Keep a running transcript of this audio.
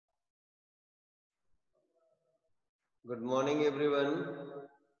Good morning, everyone.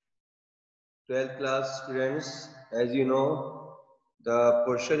 12th class students, as you know, the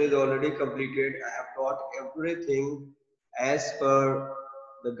portion is already completed. I have taught everything as per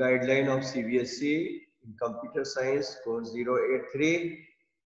the guideline of CBSE in Computer Science course 083.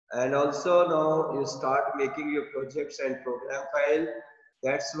 And also now you start making your projects and program file.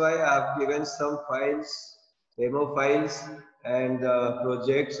 That's why I've given some files, demo files, and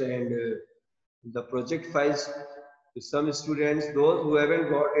projects and the project files to some students. Those who haven't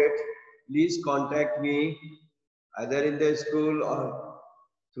got it, please contact me either in the school or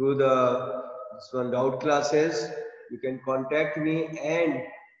through the this one doubt classes. You can contact me and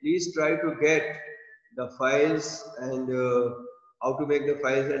please try to get the files and how to make the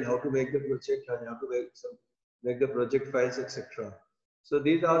files and how to make the project and how to make the project files, etc. So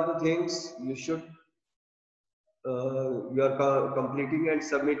these are the things you should you are completing and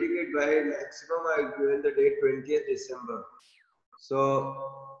submitting it by maximum I given the date 20th December. So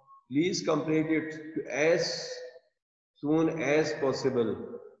please complete it as soon as possible.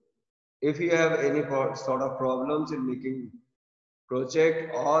 If you have any sort of problems in making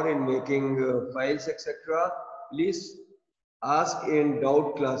project or in making files, etc., please ask in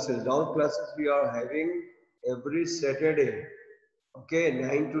doubt classes. Doubt classes we are having every Saturday. Okay,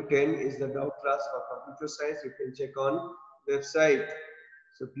 9 to 10 is the doubt class for computer science. You can check on website.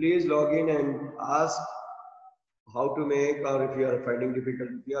 So please log in and ask how to make, or if you are finding difficult.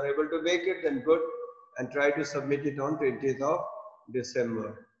 If you are able to make it, then good, and try to submit it on 20th of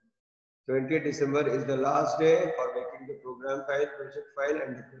December. 20th December is the last day for making the program file, project file,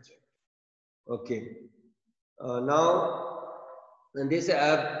 and the project. Okay. Now, and this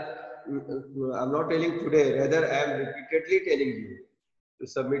I'm not telling today, rather I am repeatedly telling you to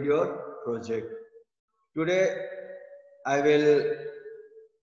submit your project. Today, I will,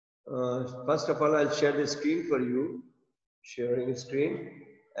 first of all, I'll share the screen for you, sharing screen.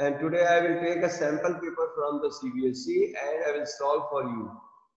 And today I will take a sample paper from the CBSE and I will solve for you,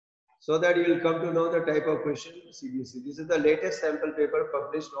 so that you will come to know the type of question CBSE. This is the latest sample paper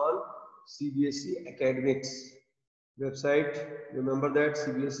published on CBSE Academics website. Remember that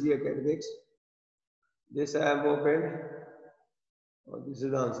CBSE Academics. This I have opened. Oh, this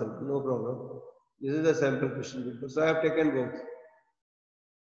is the answer. No problem. This is the sample question paper. So I have taken both.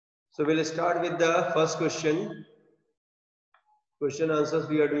 So we'll start with the first question. Question answers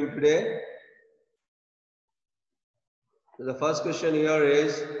we are doing today. So the first question here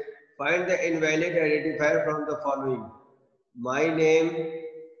is, find the invalid identifier from the following. My name,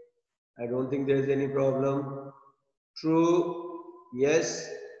 I don't think there is any problem. True, yes,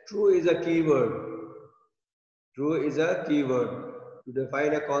 true is a keyword. True is a keyword. To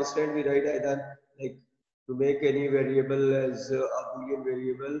define a constant, we write either like to make any variable as a Boolean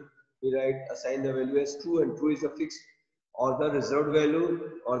variable, we write assign the value as true, and true is a fixed or the reserved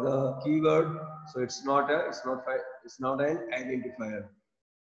value or the keyword. So it's not an identifier.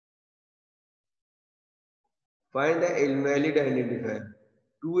 Find the invalid identifier.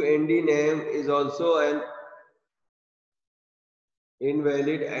 To-ND name is also an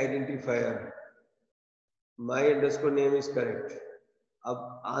invalid identifier. My underscore name is correct. Ab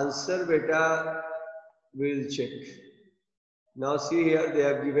answer beta will check. Now see here they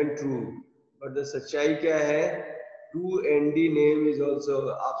have given true, but the सच्चाई क्या है? To-ND name is also.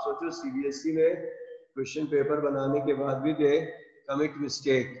 आप सोचो CBSE में question paper बनाने के बाद भी they commit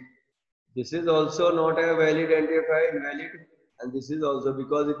mistake. This is also not a valid identifier, invalid, and this is also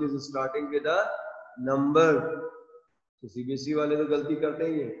because it is starting with a number. So CBSE वाले तो गलती करते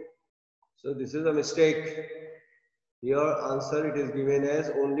ही हैं. So this is a mistake. Here answer it is given as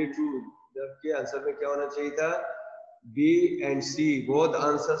only true. जबकि answer में क्या होना चाहिए था? B and C both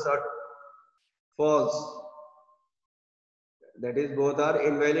answers are false. That is, both are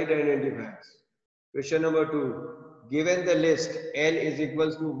invalid identifiers. Question number 2. Given the list, L is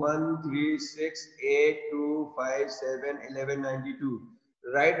equals to 1, 3, 6, 8, 2, 5, 7, 11, 92.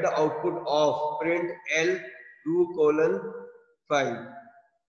 Write the output of print L 2:5.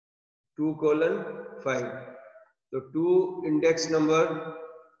 2:5. So 2 index number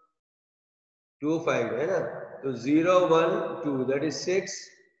 25 है ना? So 0, 1, 2, that is 6,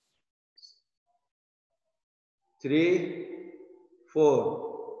 3,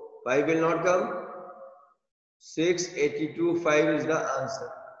 4. 5 will not come. 682, 5 is the answer.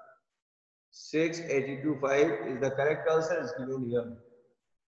 682, 5 is the correct answer is given here.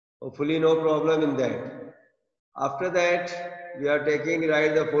 Hopefully no problem in that. After that, we are taking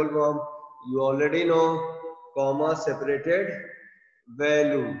write the full form. You already know, comma separated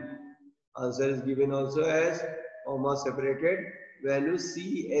value. Answer is given also as comma separated value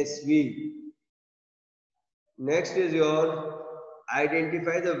CSV. Next is your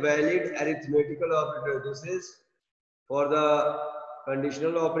identify the valid arithmetical operator. This is for the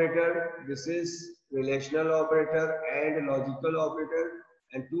conditional operator, this is relational operator and logical operator,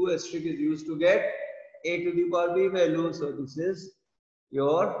 and 2 asterisk is used to get a to the power b value. So this is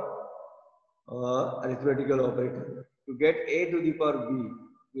your arithmetical operator. To get a to the power b,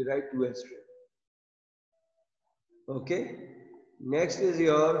 we write 2 asterisk. Okay. Next is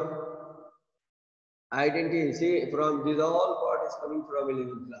your identity. See, from this all part is coming from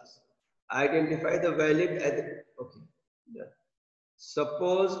 11th class. Identify the valid. Okay. Yeah.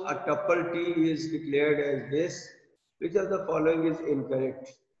 Suppose a tuple T is declared as this. Which of the following is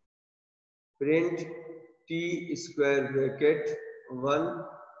incorrect? Print T square bracket 1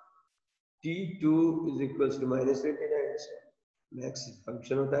 T2 is equals to minus 29. Max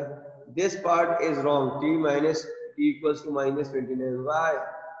function होता है. This part is wrong. T minus T equals to minus 29. Why?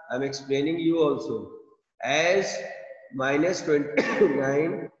 I'm explaining you also. As minus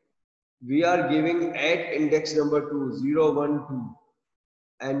 29, we are giving at index number 2, 0, 1, 2.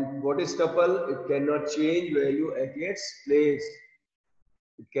 And what is tuple? It cannot change value at its place.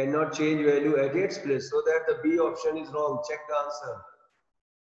 It cannot change value at its place. So that the B option is wrong. Check the answer.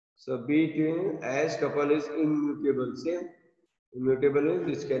 So B as tuple is immutable. Same. Immutable is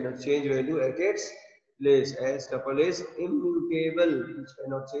which cannot change value at its place. As tuple is immutable, which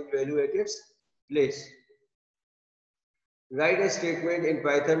cannot change value at its place. Write a statement in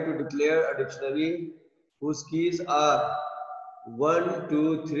Python to declare a dictionary whose keys are 1,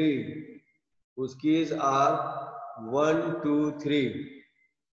 2, 3. Whose keys are 1, 2, 3.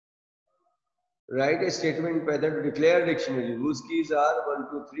 Write a statement in Python to declare a dictionary whose keys are 1,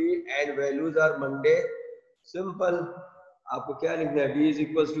 2, 3 and values are Monday. Simple. आपको क्या लिखना है? D is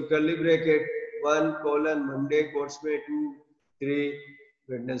equals to curly bracket 1 colon Monday quotes में 2, 3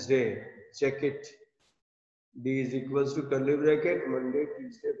 Wednesday. Check it. D is equals to curly bracket Monday,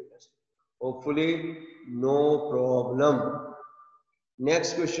 Tuesday, Wednesday. Hopefully, no problem.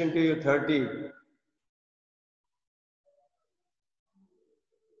 Next question to you, 30.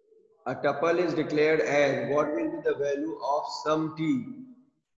 A tuple is declared as what will be the value of sum t?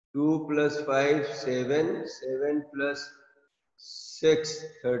 2 plus 5, 7, 7 plus 6,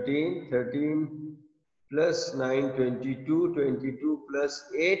 13, 13 plus 9, 22, 22 plus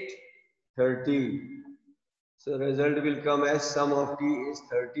 8, 30. So result will come as sum of t is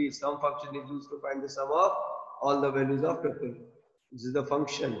 30. Sum function is used to find the sum of all the values of tuple. This is the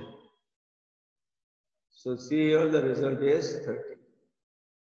function. So see here the result is 30.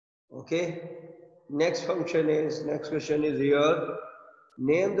 Okay. Next question is here.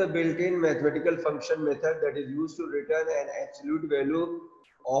 Name the built-in mathematical function method that is used to return an absolute value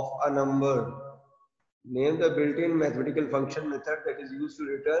of a number. Name the built-in mathematical function method that is used to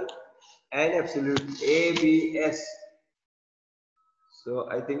return an absolute ABS. So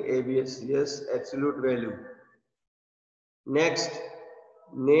I think ABS, yes, absolute value. Next,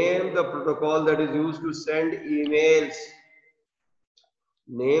 name the protocol that is used to send emails.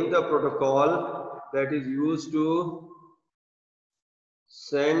 Name the protocol that is used to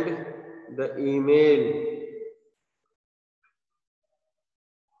send the email.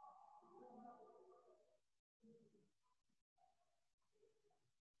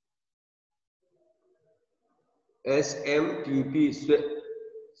 SMTP,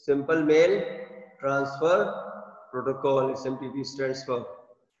 Simple Mail Transfer Protocol. SMTP stands for.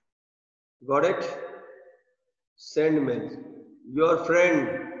 Got it? Send mail. Your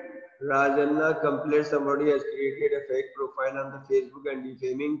friend Rajanna complains somebody has created a fake profile on the Facebook and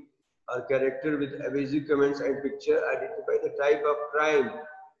defaming her character with abusive comments and picture. Identify the type of crime.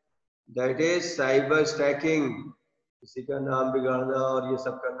 That is cyber stacking. किसी का नाम बिगाड़ना और ये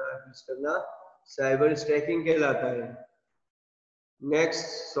सब करना use करना cyber stacking कहलाता है.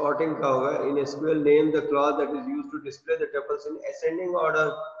 Next, sorting का होगा. In SQL, name the clause that is used to display the tuples in ascending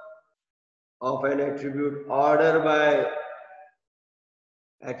order of an attribute. Order by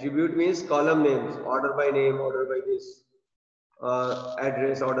attribute means column names. Order by name, order by this,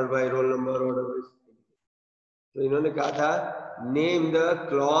 address, order by roll number, order by. तो इन्होंने कहा था name the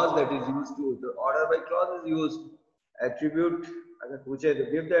clause that is used to. The order by clause is used. Attribute अगर पूछे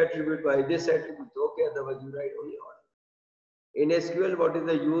तो give the attribute by this attribute. Okay, otherwise you write only order. In SQL, what is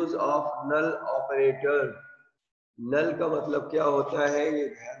the use of null operator? Null का मतलब क्या होता है ये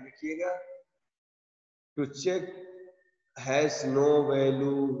ध्यान रखिएगा. To check has no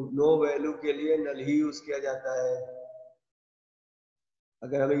value. No value के लिए null ही यूज किया जाता है.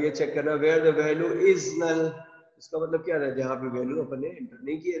 अगर हमें ये चेक करना where the value is null, इसका मतलब क्या है? जहां पे वैल्यू अपन ने एंटर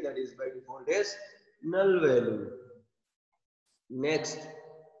नहीं किया, that is by default is null value. Next,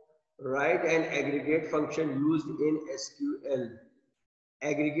 Write an aggregate function used in SQL.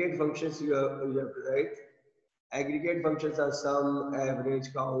 Aggregate functions you have to write. Aggregate functions are sum,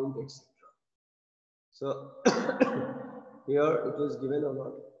 average, count, etc. So here it is given or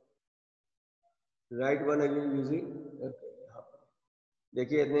not. Write one again using. Okay, यहाँ पर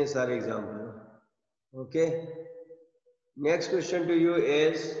देखिए इतने सारे example हैं. Okay. Next question to you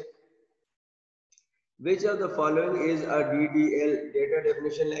is, which of the following is a DDL, data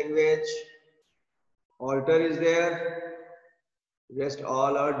definition language? Alter is there. Rest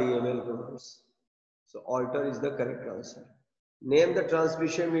all are DML commands. So alter is the correct answer. Name the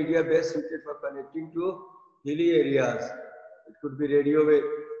transmission media best suited for connecting to hilly areas. It could be radio wave,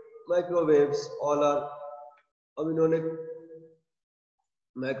 microwaves, all are. अब इन्होंने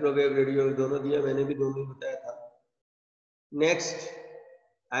microwave radio दोनों दिया, मैंने भी दोनों बताया था. Next,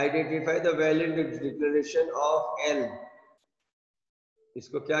 identify the valid declaration of L.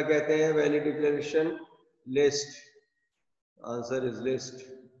 इसको क्या कहते हैं? Valid declaration list. Answer is list.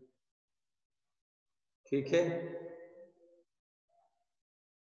 ठीक है,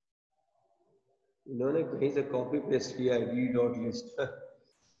 इन्होंने कहीं से कॉपी पेस्ट किया है, डी डॉट लिस्ट.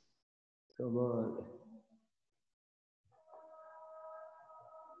 कमाल.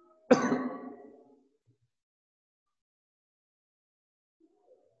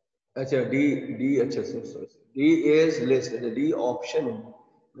 अच्छा डी अच्छा sir D is list. D option है,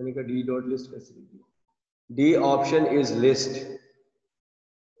 मैंने कहा डी डॉट लिस्ट कैसे लिखी. D option is list.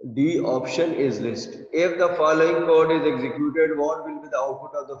 D option is list. If the following code is executed, what will be the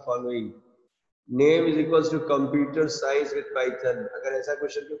output of the following? Name is equals to computer science with Python. अगर ऐसा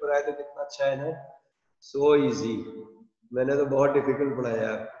question paper आए तो कितना अच्छा है ना. So easy. मैंने तो बहुत डिफिकल्ट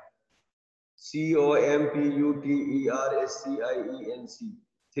पढ़ाया. COMPUTERSCIENC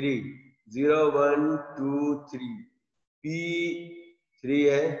 3 0 1 2 3 P 3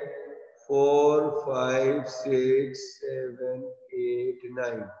 है 4 5 6 7 8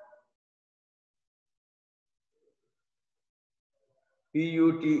 9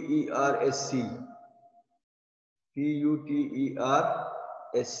 PUTERSC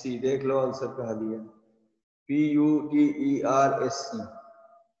PUTERSC देख लो आंसर कहाँ दिया. PUTERSC.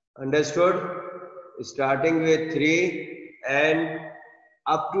 Understood? Starting with 3 and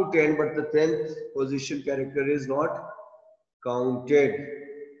up to 10, but the 10th position character is not counted.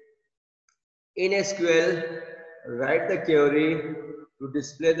 In SQL, write the query to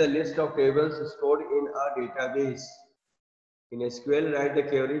display the list of tables stored in a database. In SQL, write the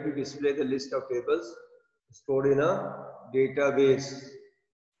query to display the list of tables stored in a database.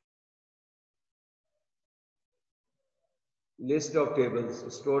 List of tables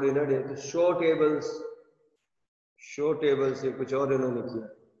stored in a database. Show tables. Show tables. ये कुछ और इन्होंने किया.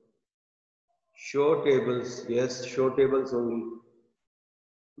 Show tables. Yes, show tables only.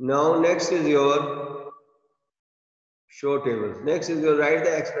 Now next is your show tables. Next is your write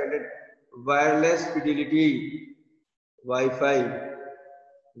the expanded wireless fidelity. Wi-Fi.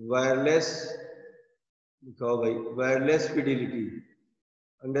 Wireless. लिखो भाई. Wireless fidelity.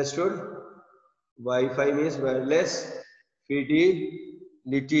 Understood? Wi-Fi means wireless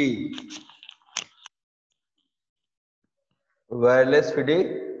fidelity. Wireless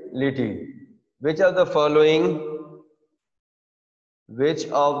fidelity. Which of the following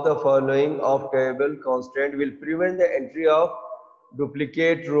of table constraint will prevent the entry of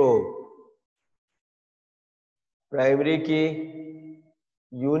duplicate row? Primary की.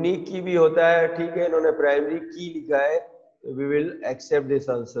 Unique की भी होता है, ठीक है, इन्होंने प्राइमरी की लिखा है, we will accept this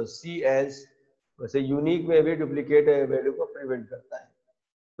answer C as. वैसे यूनिक में भी डुप्लीकेट वैल्यू को प्रिवेंट करता है,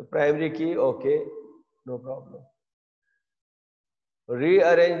 तो प्राइमरी की okay, no problem.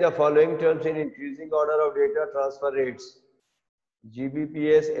 Rearrange the following terms in increasing order of data transfer rates.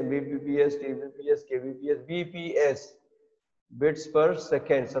 GBPS, MBPS, TBPS, KBPS, BPS, bits per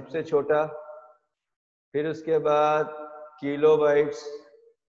second सबसे छोटा, फिर उसके बाद किलोबाइट्स,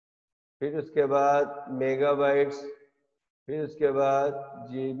 फिर उसके बाद मेगाबाइट्स, फिर उसके बाद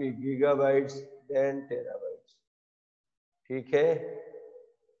जीबी गीगाबाइट्स, देन टेराबाइट्स. ठीक है,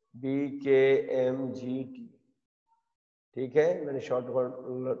 BKMGT. ठीक है, मैंने शॉर्ट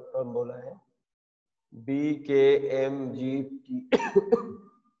टर्म बोला है BKMGT.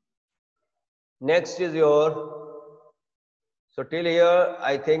 Next is your. So till here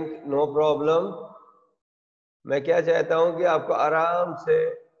I think no problem. मैं क्या चाहता हूं कि आपको आराम से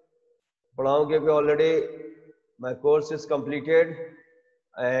पढ़ाऊं, क्योंकि already my course is completed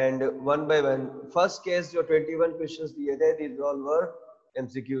and one by one. First case जो 21 क्वेश्चंस दिए थे, these all were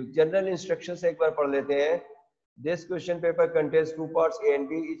MCQ. General instructions एक बार पढ़ लेते हैं. This question paper contains two parts A and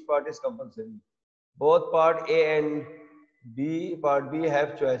B. Each part is compulsory. Both part A and Part B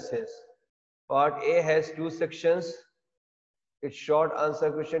have choices. Part A has two sections. It's short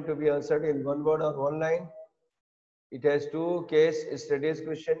answer question to be answered in one word or one line. It has two case studies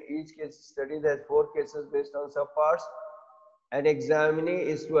question. Each case study has 4 cases based on subparts. And examinee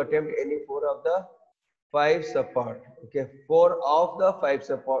is to attempt any 4 of the 5 subpart. Okay, 4 of the 5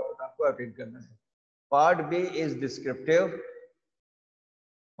 subpart आपको attempt करना है. Part B is descriptive.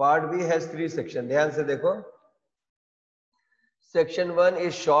 Part B has 3 sections. ध्यान से देखो. Section 1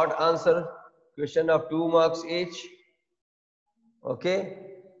 is short answer question of 2 marks each. Okay,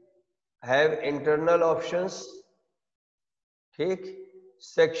 have internal options. ठीक.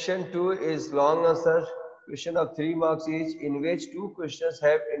 Section 2 is long answer question of 3 marks each, in which 2 questions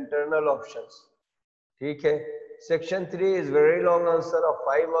have internal options. ठीक है. Section 3 is very long answer of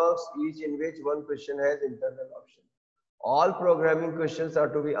 5 marks each, in which 1 question has internal option. All programming questions are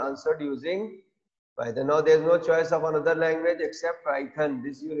to be answered using Python. Now there is no choice of another language except Python.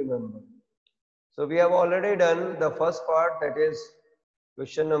 This you remember. So we have already done the first part, that is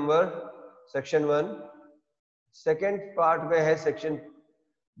question number section 1. Second part में है section.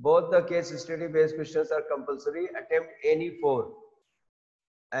 Both the case study based questions are compulsory. Attempt any 4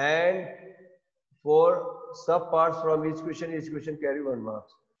 and 4 sub parts from each question carry 1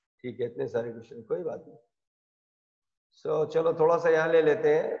 marks. ठीक है, इतने सारे question, कोई बात नहीं. So चलो थोड़ा सा यहाँ ले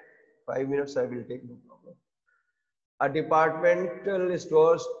लेते हैं. 5 minutes I will take, no problem. A departmental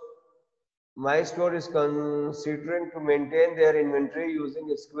stores, my store is considering to maintain their inventory using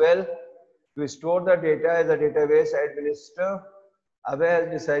SQL to store the data as a database administrator. Abhay has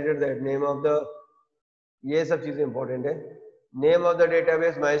decided that name of the, ये सब चीजें important है. Name of the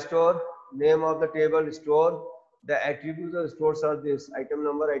database my store, name of the table store, the attributes of the stores are this: item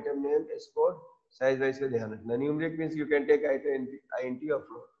number, item name, S code, size wise पे ध्यान रखना. Numeric means you can take either int or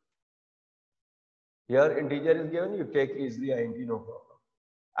float. Here integer is given, you take easily int, no problem.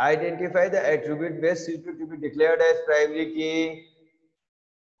 Identify the attribute best suited to be declared as primary key.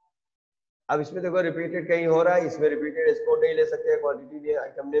 अब इसमें देखो repeated कहीं हो रहा है, इसमें repeated score नहीं ले सकते, क्वांटिटी नहीं,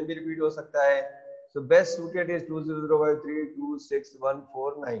 आइटम नेम भी रिपीट हो सकता है. So best suited is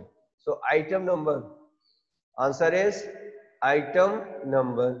 2005326149. So item number, answer is item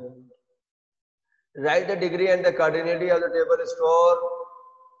number. Right the degree and the cardinality of the table store.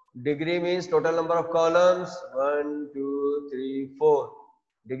 Degree means total number of columns 1 2 3 4.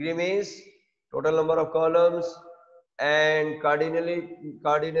 Degree means total number of columns. And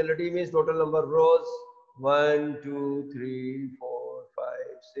cardinality means total number of rows 1 2 3 4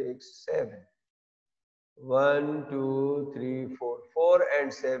 5 6 7. 1 2 3 4 4 and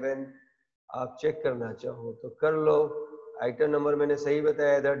 7. आप check करना चाहो तो कर लो. Item number मैंने सही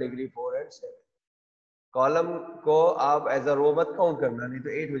बताया था, degree 4 and 7. Column को आप एज अ रो मत काउंट करना, नहीं तो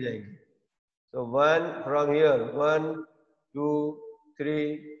 8 हो जाएंगे. So 1 from here 1 2 3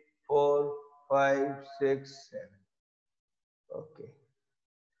 4 5 6 7. Okay.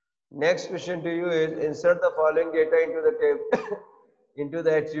 Next question to you is insert the following data into the table into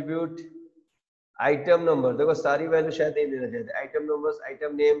the attribute item number. देखो सारी वैल्यू शायद नहीं देना चाहते. Item numbers,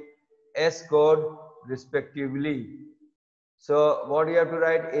 item name, S code respectively. So what you have to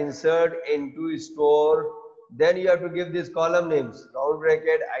write? Insert into store. Then you have to give these column names. Round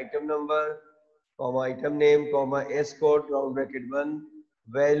bracket, item number, comma item name, comma S code, round bracket 1.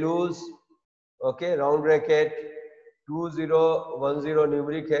 Values, okay, round bracket. 2010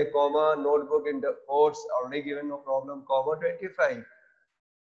 numeric है, comma notebook in the quotes already given, no problem, comma 25.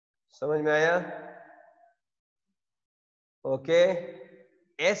 समझ में आया? Okay.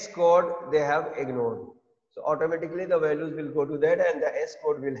 S code they have ignored, so automatically the values will go to that and the S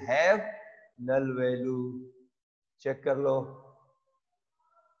code will have null value. Check कर लो.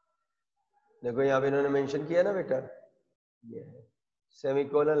 देखो यहाँ पे इन्होंने mention किया ना बेटा, ये है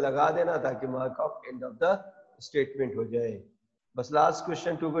सेमीकोलन लगा देना ताकि mark of end of the statement हो जाए. बस last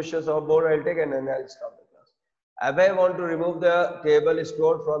question, 2 questions or more I'll take and then I'll stop the class. Abhay want to remove the table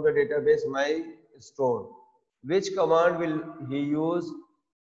stored from the database my store. Which command will he use?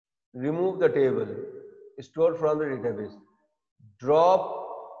 Remove the table stored from the database. Drop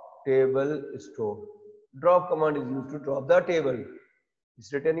table store. Drop command is used to drop the table.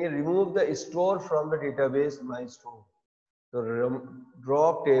 It's written here, remove the store from the database my store. So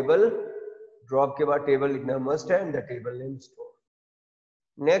drop table. Drop के बाद table लिखना must है and the table name store.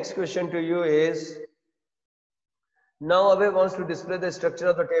 Next question to you is, now Abhay wants to display the structure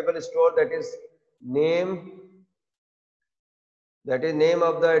of the table store, that is name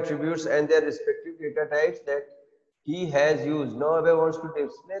of the attributes and their respective data types that he has used. Now Abhay wants to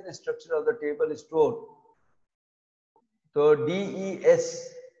display the structure of the table store. So DES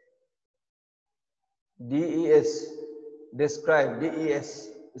Describe. DES.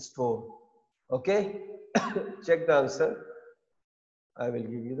 Store. Okay. Check the answer. I will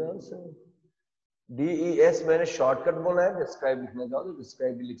give you the answer. DES मैंने shortcut बोला है. Describe लिखना चाहो तो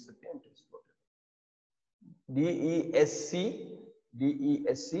describe भी लिख सकते हैं. DESC.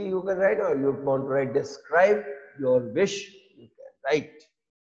 DESC you can write, or you want to write describe your wish, you can write.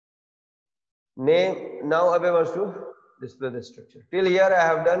 Name. Now Abhay wants to display the structure. Till here I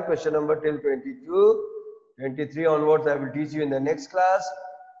have done question number till 22. 23 onwards I will teach you in the next class.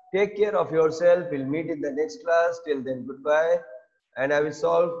 Take care of yourself. We'll meet in the next class. Till then, goodbye. And I will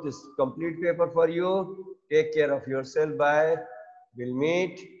solve this complete paper for you. Take care of yourself. Bye. We'll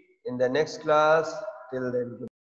meet in the next class. Till then, goodbye.